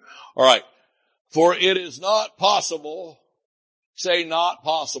 All right. For it is not possible. Say not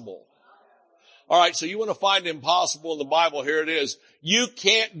possible. All right. So you want to find impossible in the Bible. Here it is. You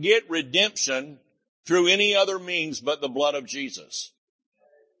can't get redemption through any other means but the blood of Jesus.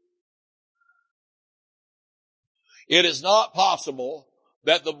 It is not possible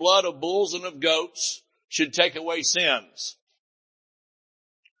that the blood of bulls and of goats should take away sins.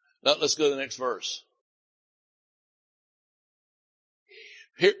 Now let's go to the next verse.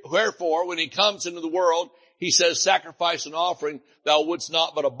 Wherefore, when he comes into the world, he says, sacrifice and offering thou wouldst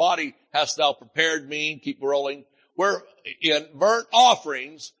not, but a body hast thou prepared me. Keep rolling. Where in burnt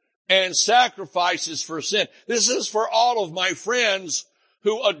offerings and sacrifices for sin. This is for all of my friends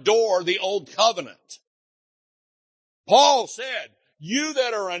who adore the old covenant. Paul said, you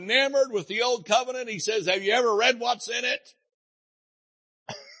that are enamored with the old covenant, he says, have you ever read what's in it?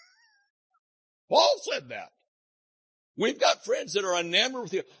 Paul said that. We've got friends that are enamored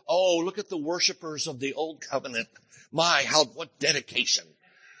with you. Oh, look at the worshipers of the old covenant. My, what dedication.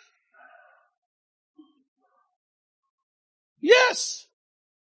 Yes.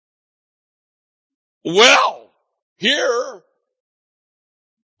 Well, here,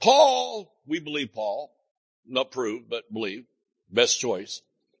 Paul, we believe Paul, not proved, but believe, best choice.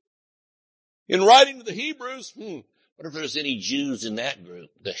 In writing to the Hebrews, what if there's any Jews in that group?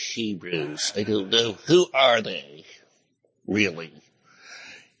 The Hebrews. I don't know. Who are they? Really?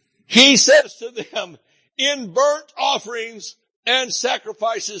 He says to them, in burnt offerings and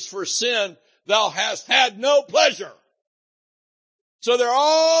sacrifices for sin, thou hast had no pleasure. So they're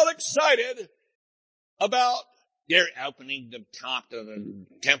all excited about they're opening the top of the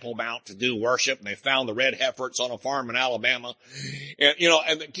Temple Mount to do worship, and they found the red heifers on a farm in Alabama,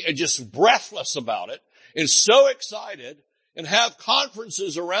 and just breathless about it, and so excited, and have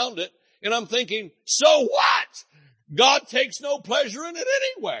conferences around it. And I'm thinking, so what? God takes no pleasure in it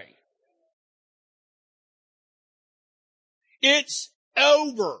anyway. It's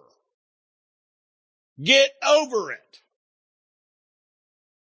over. Get over it.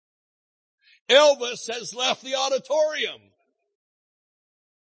 Elvis has left the auditorium.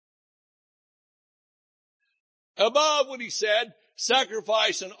 Above what he said,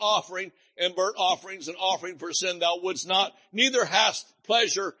 sacrifice and offering and burnt offerings and offering for sin thou wouldst not, neither hast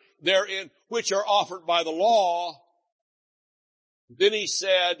pleasure therein, which are offered by the law. Then he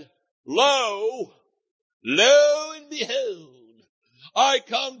said, lo and behold, I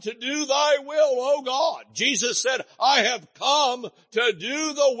come to do thy will, O God. Jesus said, I have come to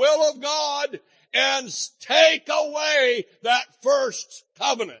do the will of God and take away that first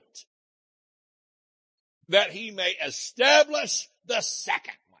covenant, that he may establish the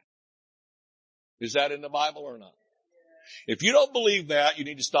second one. Is that in the Bible or not? If you don't believe that, you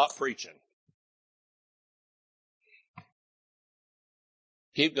need to stop preaching.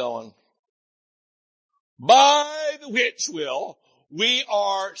 Keep going. By the which will we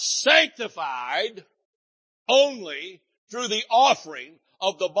are sanctified only through the offering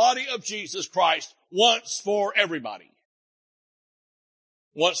of the body of Jesus Christ once for everybody.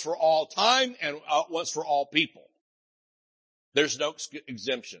 Once for all time and once for all people. There's no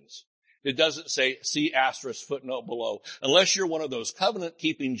exemptions. It doesn't say, see asterisk footnote below, unless you're one of those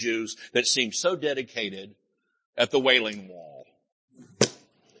covenant-keeping Jews that seem so dedicated at the Wailing Wall.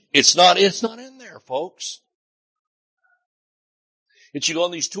 It's not in there, folks. And you go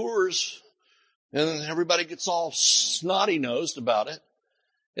on these tours, and everybody gets all snotty-nosed about it.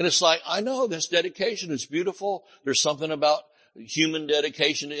 And it's like, I know this dedication is beautiful. There's something about human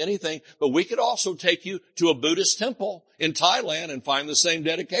dedication to anything. But we could also take you to a Buddhist temple in Thailand and find the same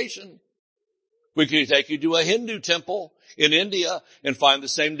dedication. We could take you to a Hindu temple in India and find the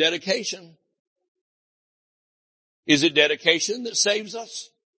same dedication. Is it dedication that saves us?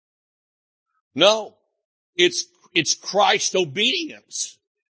 No. It's Christ obedience.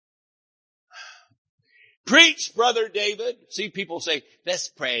 Preach, Brother David. See, people say, let's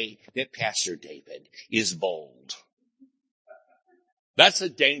pray that Pastor David is bold. That's a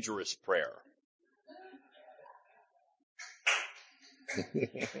dangerous prayer.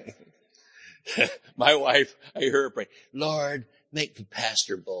 My wife, I hear her pray, Lord, make the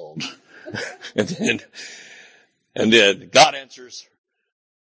pastor bold. and then God answers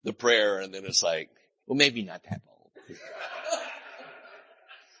the prayer, and then it's like, well, maybe not that bold.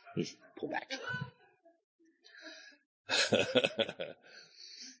 Just pull back.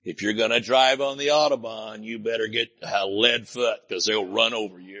 If you're going to drive on the Autobahn, you better get a lead foot because they'll run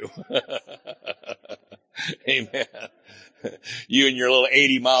over you. Amen. You and your little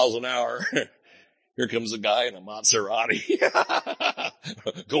 80 miles an hour. Here comes a guy in a Maserati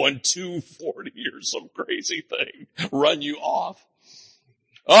going 240 or some crazy thing. Run you off.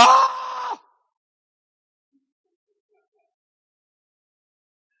 Ah!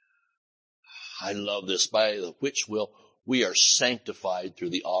 I love this. By the which will we are sanctified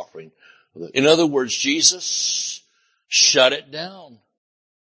through the offering. In other words, Jesus shut it down.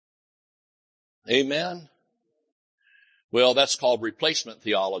 Amen. Well, that's called replacement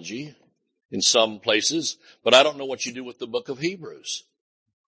theology in some places, but I don't know what you do with the book of Hebrews.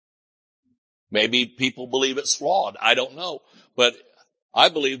 Maybe people believe it's flawed. I don't know. But I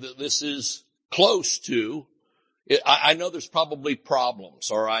believe that this is close to, I know there's probably problems,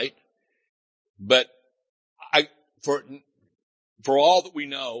 all right? But for all that we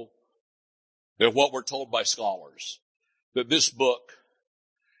know, and what we're told by scholars, that this book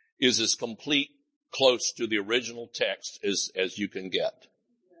is as complete, close to the original text as you can get.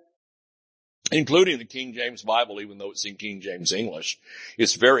 Including the King James Bible, even though it's in King James English.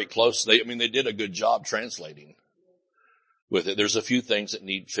 It's very close. They did a good job translating with it. There's a few things that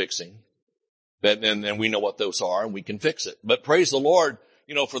need fixing. And then we know what those are and we can fix it. But praise the Lord,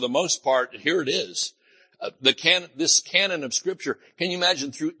 for the most part, here it is. This canon of Scripture, can you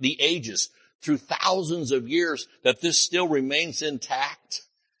imagine through the ages, through thousands of years, that this still remains intact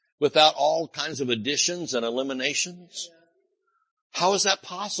without all kinds of additions and eliminations? How is that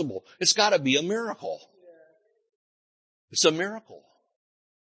possible? It's got to be a miracle. It's a miracle.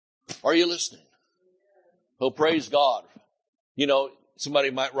 Are you listening? Oh, praise God.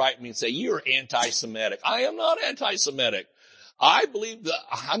 Somebody might write me and say, you're anti-Semitic. I am not anti-Semitic. I believe that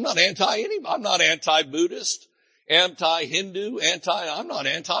I'm not I'm not anti-Buddhist, anti-Hindu, I'm not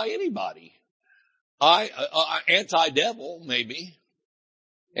anti-anybody. Anti-devil, maybe.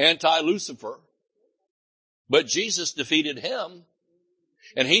 Anti-Lucifer. But Jesus defeated him,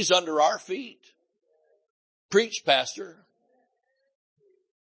 and he's under our feet. Preach, Pastor.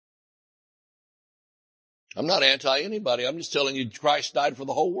 I'm not anti-anybody. I'm just telling you Christ died for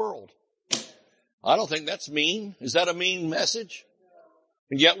the whole world. I don't think that's mean. Is that a mean message?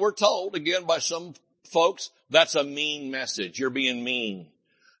 And yet we're told, again, by some folks, that's a mean message. You're being mean.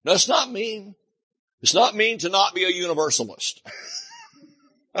 No, it's not mean. It's not mean to not be a universalist.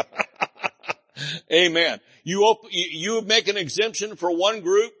 Amen. You make an exemption for one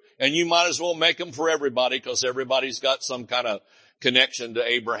group, and you might as well make them for everybody, because everybody's got some kind of connection to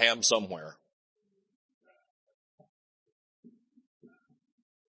Abraham somewhere.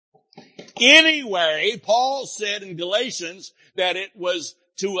 Anyway, Paul said in Galatians that it was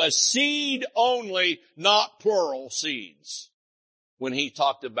to a seed only, not plural seeds. When he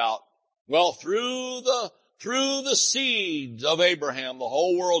talked about, through the seeds of Abraham, the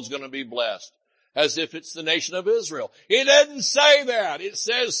whole world's going to be blessed. As if it's the nation of Israel. It doesn't say that. It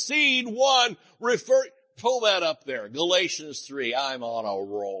says seed one pull that up there. Galatians 3. I'm on a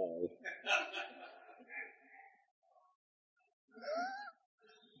roll.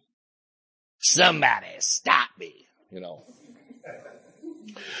 Somebody stop me.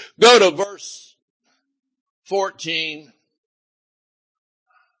 Go to verse 14.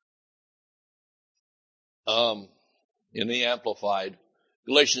 In the Amplified.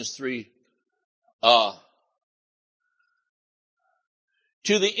 Galatians 3. To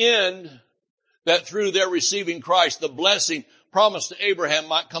the end that through their receiving Christ, the blessing promised to Abraham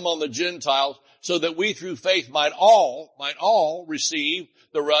might come on the Gentiles, so that we through faith might all receive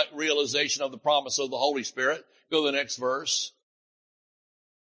the realization of the promise of the Holy Spirit. Go to the next verse.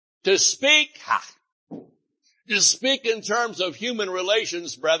 To speak in terms of human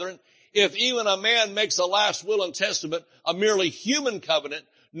relations, brethren, if even a man makes a last will and testament, a merely human covenant,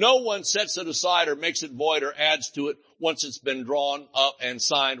 no one sets it aside or makes it void or adds to it once it's been drawn up and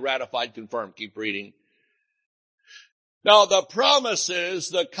signed, ratified, confirmed. Keep reading. Now the promises,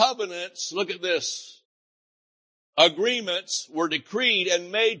 the covenants, look at this. Agreements were decreed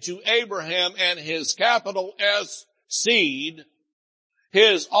and made to Abraham and his capital S seed,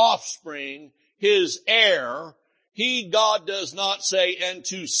 his offspring, his heir. God does not say, and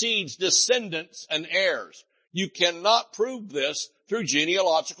to seeds, descendants, and heirs. You cannot prove this through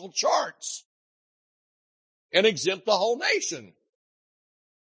genealogical charts and exempt the whole nation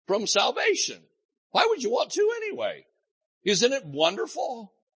from salvation. Why would you want to anyway? Isn't it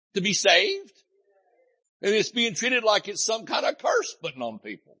wonderful to be saved? And it's being treated like it's some kind of curse putting on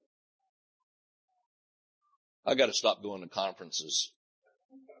people. I got to stop going to conferences.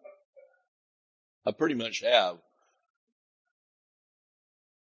 I pretty much have.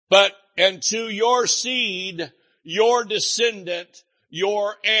 And to your seed, your descendant,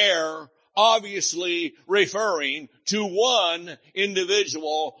 your heir, obviously referring to one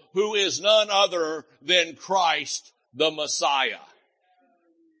individual who is none other than Christ the Messiah.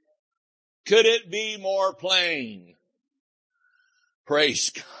 Could it be more plain?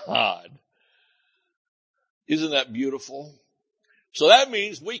 Praise God. Isn't that beautiful? So that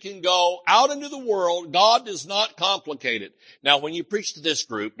means we can go out into the world. God does not complicate it. Now, when you preach to this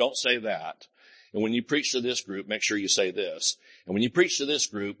group, don't say that. And when you preach to this group, make sure you say this. And when you preach to this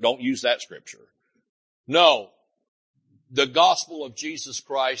group, don't use that scripture. No. The gospel of Jesus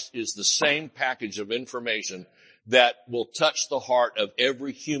Christ is the same package of information that will touch the heart of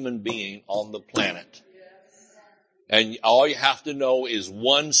every human being on the planet. And all you have to know is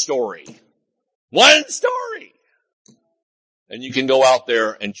one story. One story. And you can go out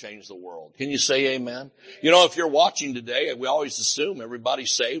there and change the world. Can you say amen? You know, if you're watching today, and we always assume everybody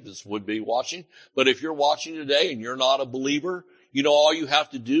saved would be watching, but if you're watching today and you're not a believer, you know, all you have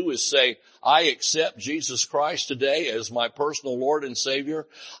to do is say, I accept Jesus Christ today as my personal Lord and Savior.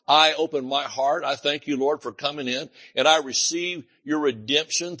 I open my heart. I thank you, Lord, for coming in, and I receive your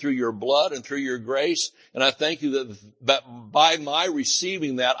redemption through your blood and through your grace. And I thank you that by my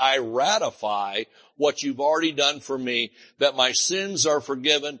receiving that, I ratify what you've already done for me, that my sins are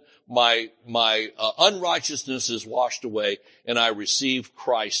forgiven, my unrighteousness is washed away, and I receive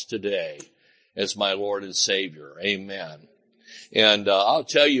Christ today as my Lord and Savior. Amen. And I'll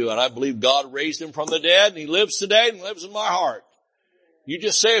tell you, and I believe God raised him from the dead, and he lives today and lives in my heart. You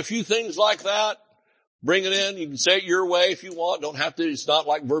just say a few things like that, bring it in. You can say it your way if you want. Don't have to. It's not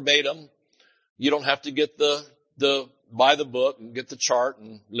like verbatim. You don't have to get buy the book and get the chart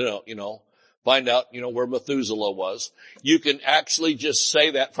and find out where Methuselah was. You can actually just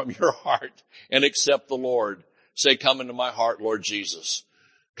say that from your heart and accept the Lord. Say, come into my heart, Lord Jesus.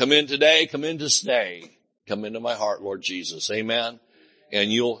 Come in today. Come in to stay. Come into my heart, Lord Jesus. Amen.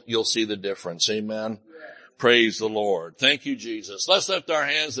 And you'll see the difference. Amen. Praise the Lord. Thank you, Jesus. Let's lift our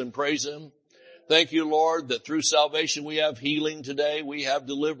hands and praise him. Thank you, Lord, that through salvation we have healing today. We have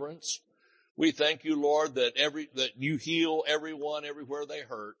deliverance. We thank you, Lord, that you heal everyone everywhere they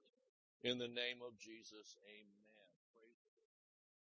hurt. In the name of Jesus, amen.